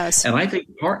down. Yes. And I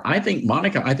think,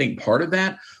 Monica, part of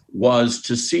that was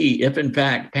to see if, in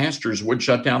fact, pastors would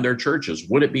shut down their churches.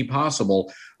 Would it be possible?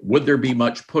 Would there be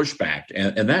much pushback?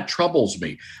 And that troubles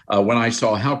me when I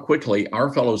saw how quickly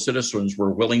our fellow citizens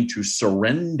were willing to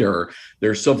surrender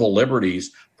their civil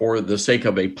liberties for the sake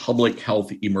of a public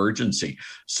health emergency.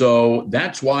 So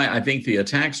that's why I think the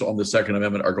attacks on the Second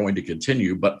Amendment are going to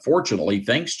continue. But fortunately,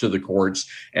 thanks to the courts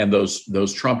and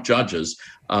those Trump judges,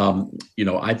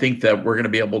 I think that we're going to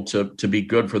be able to be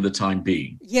good for the time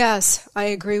being. Yes, I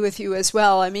agree with you as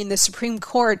well. I mean, the Supreme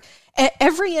Court,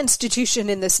 every institution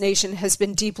in this nation has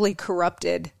been deeply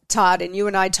corrupted, Todd, and you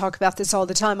and I talk about this all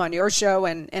the time on your show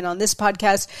and on this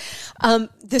podcast.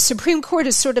 The Supreme Court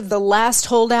is sort of the last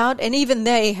holdout, and even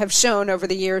they have shown over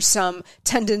the years some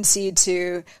tendency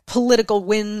to political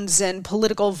wins and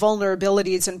political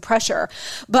vulnerabilities and pressure.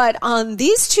 But on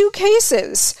these two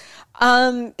cases,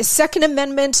 Second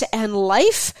Amendment and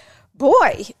life,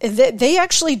 boy, they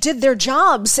actually did their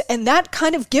jobs, and that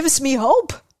kind of gives me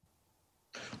hope.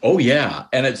 Oh, yeah.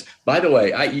 And it's, by the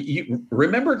way, you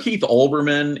remember Keith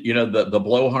Olbermann, the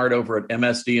blowhard over at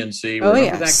MSDNC?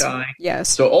 Remember that guy? Yes.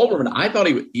 So Olbermann, I thought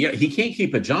he can't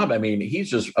keep a job. I mean,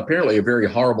 he's just apparently a very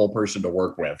horrible person to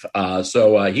work with.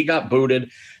 So he got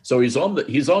booted. So he's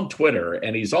on Twitter,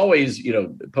 and he's always,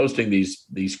 posting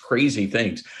these crazy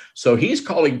things. So he's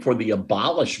calling for the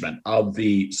abolishment of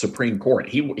the Supreme Court.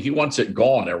 He wants it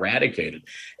gone, eradicated.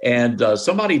 And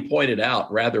somebody pointed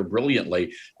out rather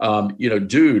brilliantly,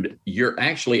 dude, you're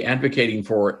actually advocating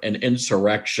for an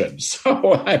insurrection.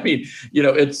 So, I mean,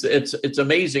 it's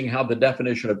amazing how the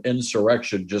definition of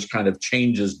insurrection just kind of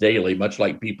changes daily, much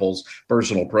like people's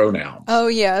personal pronouns. Oh,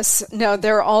 yes. No,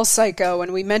 they're all psycho.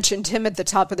 And we mentioned him at the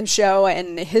top of the show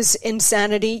and his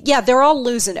insanity. Yeah, they're all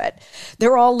losing it.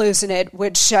 They're all losing it,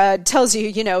 which tells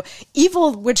you,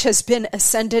 evil, which has been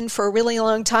ascendant for a really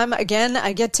long time. Again,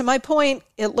 I get to my point.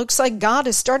 It looks like God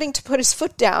is starting to put his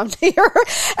foot down here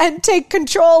and take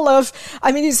control of,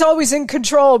 he's always in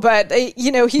control, but,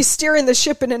 he's steering the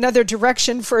ship in another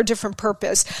direction for a different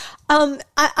purpose.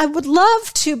 I would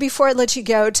love to, before I let you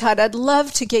go, Todd, I'd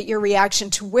love to get your reaction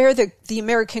to where the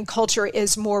American culture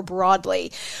is more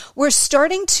broadly. We're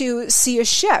starting to see a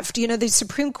shift. The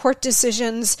Supreme Court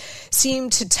decisions seem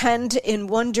to tend in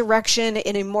one direction,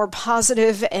 in a more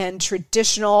positive and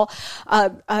traditional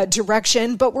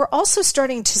direction, but we're also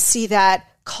starting to see that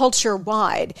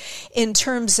culture-wide in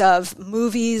terms of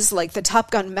movies like the Top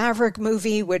Gun Maverick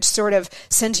movie, which sort of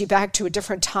sends you back to a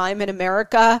different time in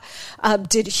America,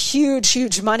 did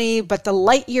huge money. But the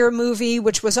Lightyear movie,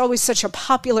 which was always such a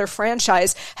popular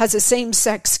franchise, has a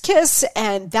same-sex kiss,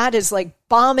 and that is like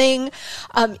bombing.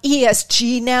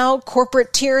 ESG now,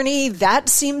 corporate tyranny, that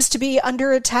seems to be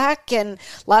under attack. And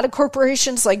a lot of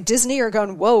corporations like Disney are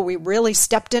going, whoa, we really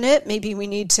stepped in it. Maybe we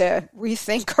need to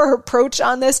rethink our approach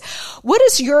on this. What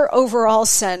is your overall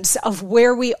sense of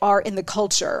where we are in the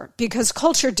culture? Because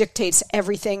culture dictates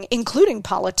everything, including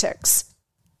politics.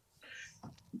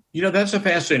 That's a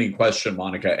fascinating question,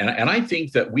 Monica, and I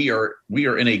think that we are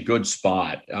in a good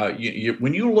spot.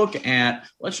 When you look at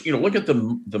look at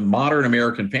the modern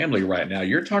American family right now,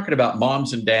 you're talking about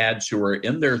moms and dads who are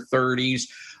in their 30s.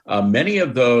 Many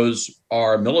of those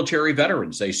are military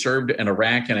veterans. They served in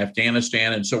Iraq and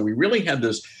Afghanistan, and so we really had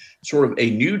this sort of a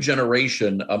new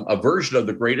generation, a version of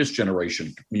the greatest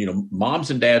generation, moms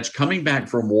and dads coming back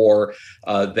from war.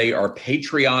 They are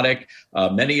patriotic.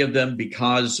 Many of them,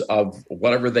 because of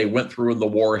whatever they went through in the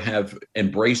war, have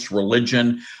embraced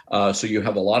religion. So you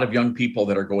have a lot of young people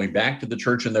that are going back to the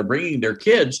church, and they're bringing their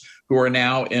kids who are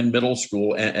now in middle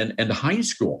school and high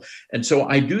school. And so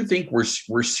I do think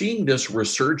we're seeing this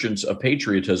resurgence of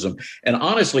patriotism. And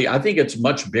honestly, I think it's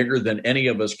much bigger than any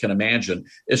of us can imagine.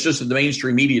 It's just in the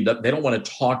mainstream media, they don't want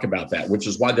to talk about that, which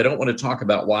is why they don't want to talk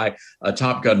about why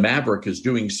Top Gun Maverick is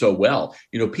doing so well.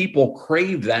 People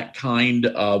crave that kind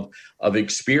of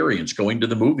experience going to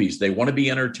the movies. They want to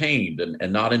be entertained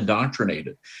and not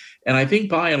indoctrinated. And I think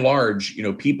by and large,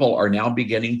 people are now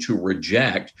beginning to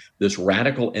reject this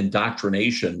radical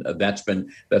indoctrination that's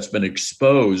been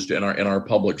exposed in our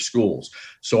public schools.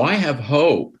 So I have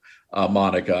hope,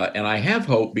 Monica, and I have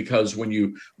hope because when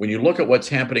you look at what's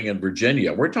happening in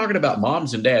Virginia, we're talking about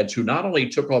moms and dads who not only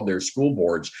took on their school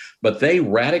boards, but they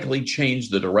radically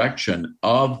changed the direction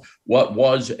of what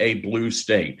was a blue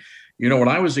state. When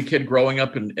I was a kid growing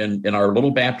up in our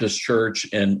little Baptist church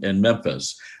in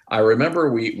Memphis, I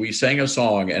remember we sang a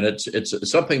song, and it's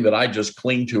something that I just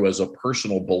cling to as a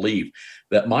personal belief,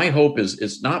 that my hope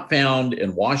is not found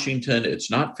in Washington. It's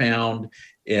not found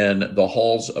in the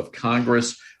halls of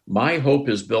Congress. My hope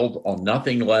is built on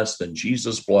nothing less than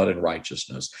Jesus' blood and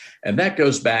righteousness. And that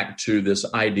goes back to this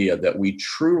idea that we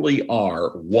truly are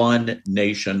one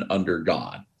nation under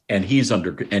God, and he's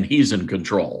in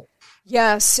control.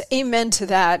 Yes, amen to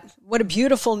that. What a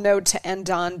beautiful note to end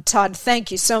on. Todd,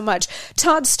 thank you so much.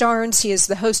 Todd Starnes, he is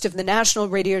the host of the national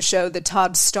radio show, The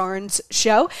Todd Starnes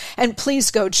Show. And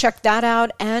please go check that out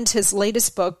and his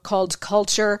latest book called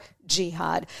Culture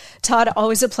Jihad. Todd,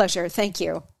 always a pleasure. Thank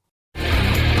you.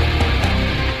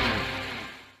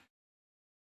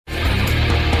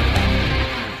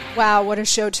 Wow, what a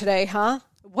show today, huh?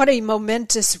 What a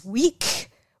momentous week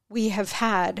we have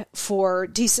had for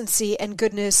decency and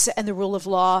goodness and the rule of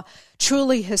law.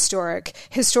 Truly historic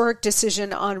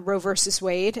decision on Roe versus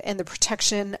Wade and the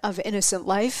protection of innocent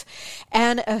life,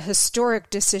 and a historic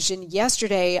decision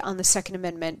yesterday on the Second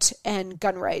Amendment and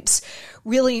gun rights.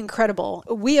 Really incredible.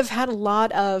 We have had a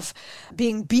lot of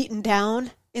being beaten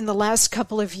down in the last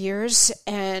couple of years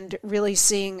and really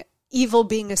seeing evil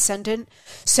being ascendant.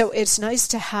 So it's nice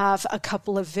to have a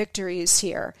couple of victories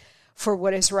here for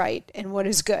what is right and what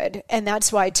is good. And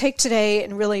that's why I take today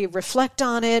and really reflect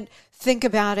on it, think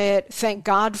about it, thank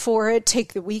God for it,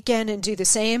 take the weekend and do the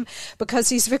same, because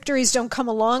these victories don't come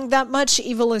along that much.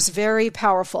 Evil is very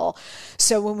powerful.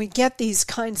 So when we get these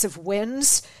kinds of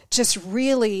wins, just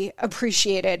really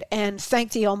appreciate it and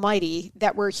thank the Almighty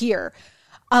that we're here.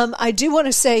 I do want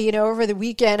to say, over the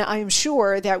weekend, I'm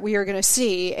sure that we are going to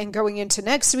see, and going into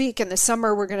next week in the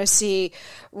summer, we're going to see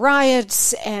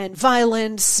riots and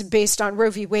violence based on Roe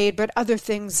v. Wade, but other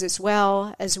things as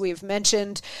well, as we've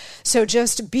mentioned. So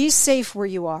just be safe where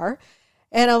you are.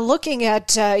 And I'm looking at,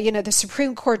 the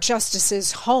Supreme Court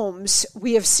justices' homes.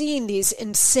 We have seen these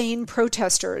insane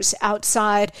protesters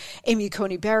outside Amy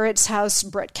Coney Barrett's house,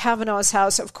 Brett Kavanaugh's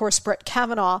house. Of course, Brett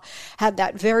Kavanaugh had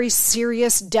that very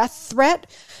serious death threat.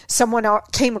 Someone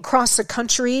came across the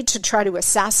country to try to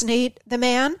assassinate the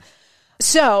man.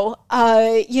 So,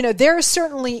 they're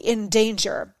certainly in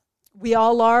danger. We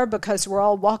all are, because we're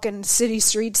all walking city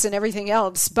streets and everything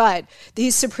else. But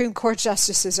these Supreme Court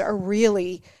justices are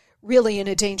really in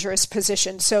a dangerous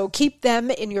position. So keep them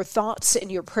in your thoughts,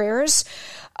 in your prayers.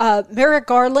 Merrick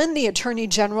Garland, the Attorney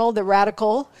General, the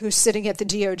radical who's sitting at the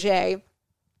DOJ,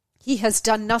 he has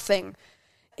done nothing.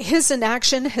 His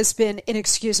inaction has been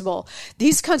inexcusable.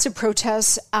 These kinds of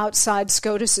protests outside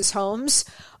SCOTUS's homes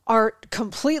are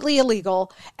completely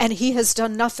illegal, and he has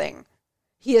done nothing.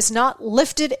 He has not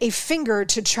lifted a finger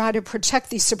to try to protect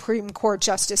the Supreme Court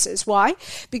justices. Why?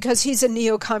 Because he's a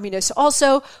neo-communist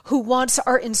also who wants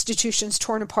our institutions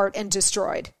torn apart and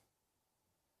destroyed.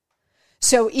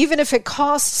 So even if it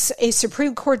costs a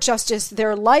Supreme Court justice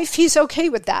their life, he's okay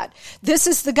with that. This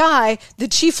is the guy, the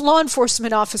chief law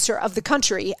enforcement officer of the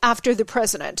country after the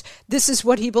president. This is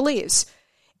what he believes.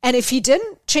 And if he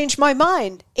didn't change my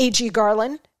mind, A.G.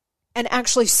 Garland, and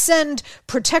actually send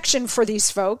protection for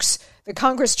these folks, the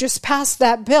Congress just passed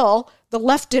that bill. The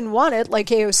left didn't want it, like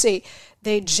AOC.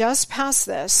 They just passed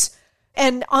this.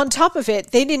 And on top of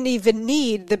it, they didn't even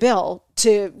need the bill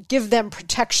to give them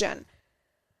protection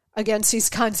against these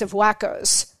kinds of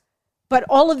wackos. But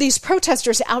all of these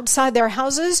protesters outside their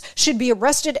houses should be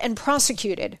arrested and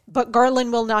prosecuted. But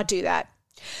Garland will not do that.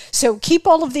 So keep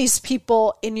all of these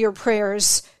people in your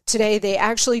prayers today. They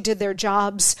actually did their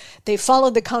jobs. They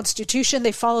followed the Constitution.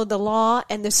 They followed the law.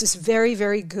 And this is very,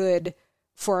 very good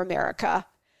for America.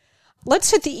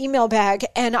 Let's hit the email bag.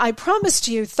 And I promised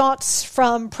you thoughts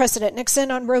from President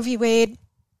Nixon on Roe v. Wade.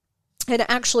 And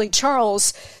actually,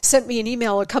 Charles sent me an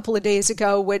email a couple of days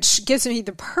ago, which gives me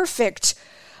the perfect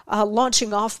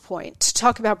launching off point to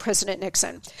talk about President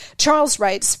Nixon. Charles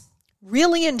writes,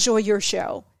 "Really enjoy your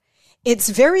show. It's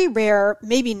very rare,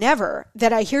 maybe never,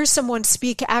 that I hear someone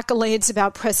speak accolades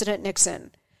about President Nixon.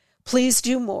 Please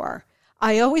do more.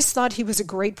 I always thought he was a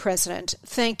great president.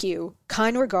 Thank you.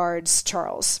 Kind regards,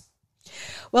 Charles."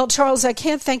 Well, Charles, I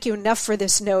can't thank you enough for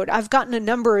this note. I've gotten a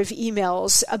number of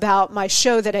emails about my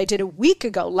show that I did a week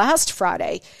ago, last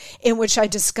Friday, in which I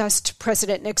discussed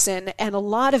President Nixon, and a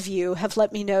lot of you have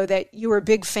let me know that you are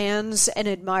big fans and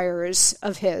admirers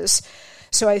of his.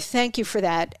 So I thank you for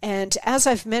that. And as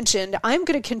I've mentioned, I'm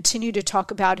going to continue to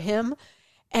talk about him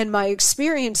and my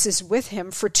experiences with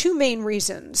him for two main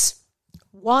reasons.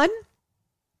 One,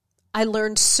 I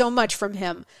learned so much from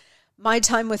him. My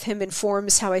time with him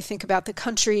informs how I think about the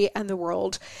country and the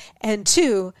world. And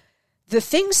two, the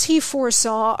things he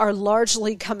foresaw are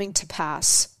largely coming to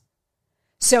pass.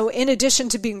 So in addition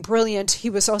to being brilliant, he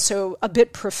was also a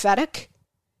bit prophetic.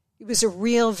 He was a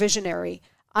real visionary.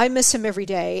 I miss him every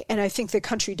day, and I think the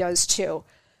country does too.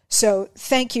 So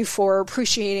thank you for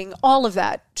appreciating all of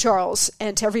that, Charles,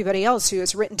 and to everybody else who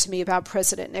has written to me about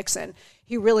President Nixon.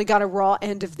 He really got a raw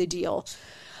end of the deal.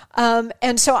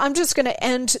 And so I'm just going to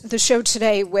end the show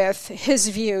today with his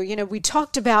view. You know, we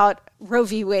talked about Roe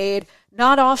v. Wade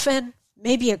not often,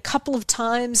 maybe a couple of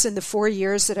times in the 4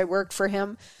 years that I worked for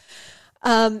him.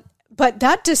 But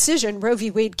that decision, Roe v.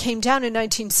 Wade, came down in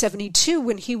 1972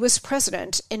 when he was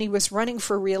president and he was running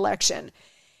for re-election.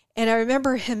 And I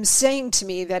remember him saying to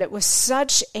me that it was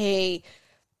such a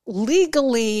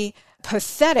legally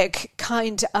pathetic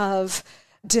kind of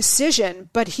decision,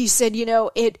 but he said, you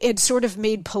know, it sort of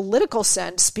made political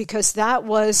sense because that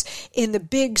was in the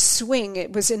big swing.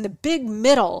 It was in the big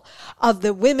middle of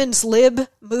the women's lib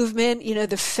movement, you know,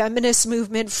 the feminist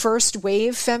movement, first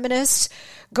wave feminists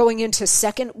going into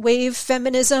second wave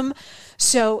feminism.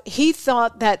 So he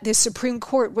thought that the Supreme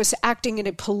Court was acting in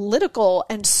a political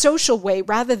and social way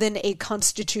rather than a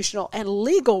constitutional and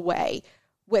legal way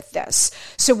with this.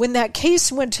 So when that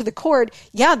case went to the court,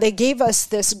 yeah, they gave us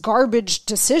this garbage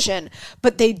decision,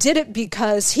 but they did it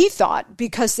because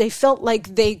they felt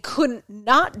like they couldn't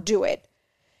not do it.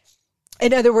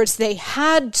 In other words, they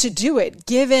had to do it,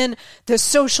 given the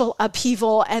social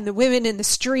upheaval and the women in the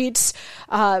streets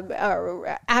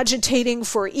agitating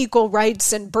for equal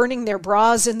rights and burning their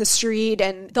bras in the street,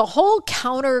 and the whole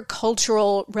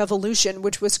countercultural revolution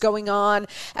which was going on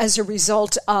as a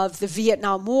result of the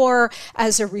Vietnam War,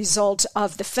 as a result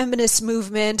of the feminist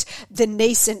movement, the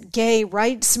nascent gay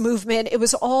rights movement. It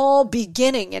was all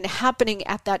beginning and happening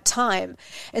at that time.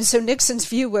 And so Nixon's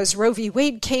view was Roe v.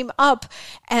 Wade came up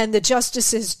and the justices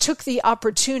took the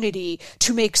opportunity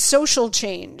to make social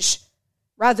change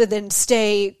rather than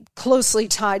stay closely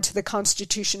tied to the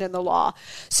Constitution and the law.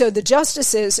 So the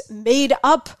justices made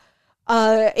up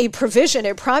a provision,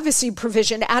 a privacy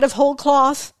provision out of whole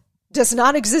cloth, does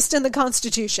not exist in the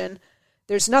Constitution.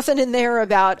 There's nothing in there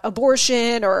about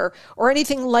abortion or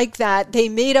anything like that. They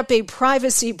made up a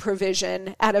privacy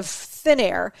provision out of thin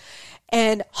air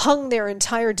and hung their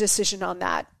entire decision on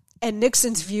that. And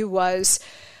Nixon's view was,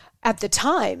 at the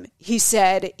time, he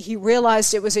said he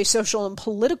realized it was a social and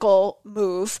political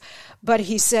move, but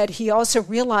he said he also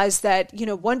realized that, you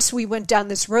know, once we went down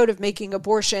this road of making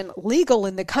abortion legal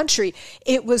in the country,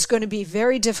 it was going to be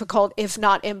very difficult, if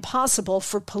not impossible,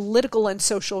 for political and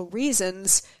social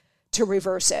reasons to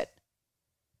reverse it.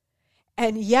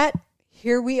 And yet,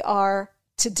 here we are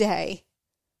today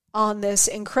on this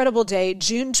incredible day,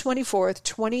 June 24th,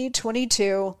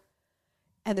 2022,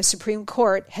 and the Supreme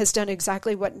Court has done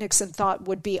exactly what Nixon thought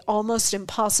would be almost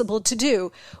impossible to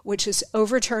do, which is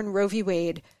overturn Roe v.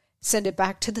 Wade, send it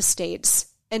back to the states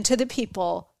and to the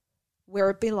people where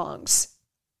it belongs.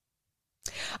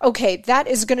 Okay, that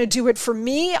is going to do it for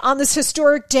me on this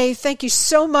historic day. Thank you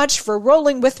so much for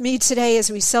rolling with me today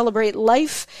as we celebrate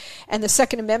life and the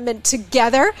Second Amendment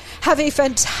together. Have a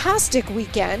fantastic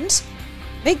weekend.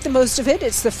 Make the most of it.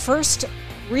 It's the first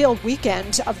real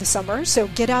weekend of the summer, so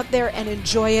get out there and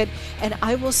enjoy it, and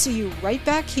I will see you right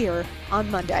back here on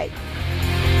Monday.